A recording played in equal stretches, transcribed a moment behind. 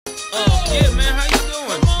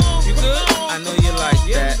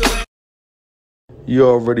You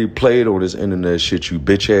already played on this internet shit, you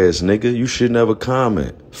bitch ass nigga. You should never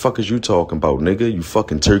comment. Fuck is you talking about, nigga? You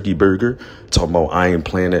fucking turkey burger. Talking about I ain't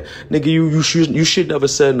playing that. Nigga, you should never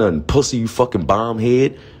said nothing. Pussy, you fucking bomb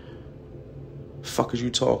head. Fuck is you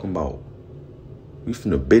talking about? We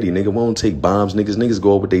from the biddy, nigga. We don't take bombs, niggas. Niggas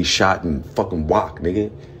go over they shot and fucking walk, nigga.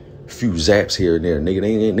 A few zaps here and there, nigga.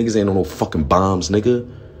 Niggas ain't on no fucking bombs, nigga.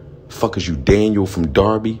 Fuck is you Daniel from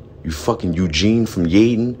Darby? You fucking Eugene from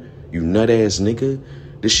Yaden? You nut ass nigga.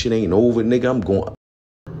 This shit ain't over, nigga. I'm going.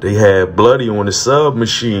 They had Bloody on the sub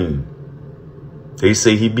machine. They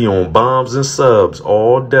say he be on bombs and subs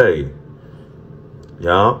all day.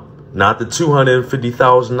 Yeah. Not the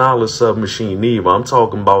 $250,000 sub machine either. I'm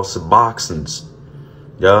talking about Suboxones.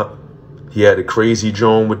 Yeah. He had a crazy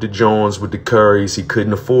joint with the Jones, with the Currys. He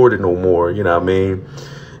couldn't afford it no more. You know what I mean?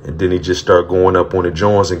 And then he just started going up on the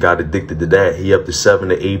Jones and got addicted to that. He up to 7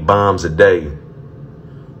 to 8 bombs a day.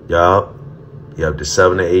 Yup. He up to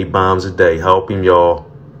 7 to 8 bombs a day. Help him,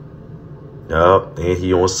 y'all. Yup. And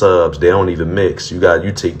he on subs. They don't even mix. You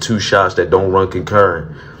take 2 shots that don't run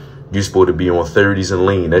concurrent. You supposed to be on 30s and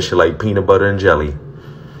lean. That shit like peanut butter and jelly.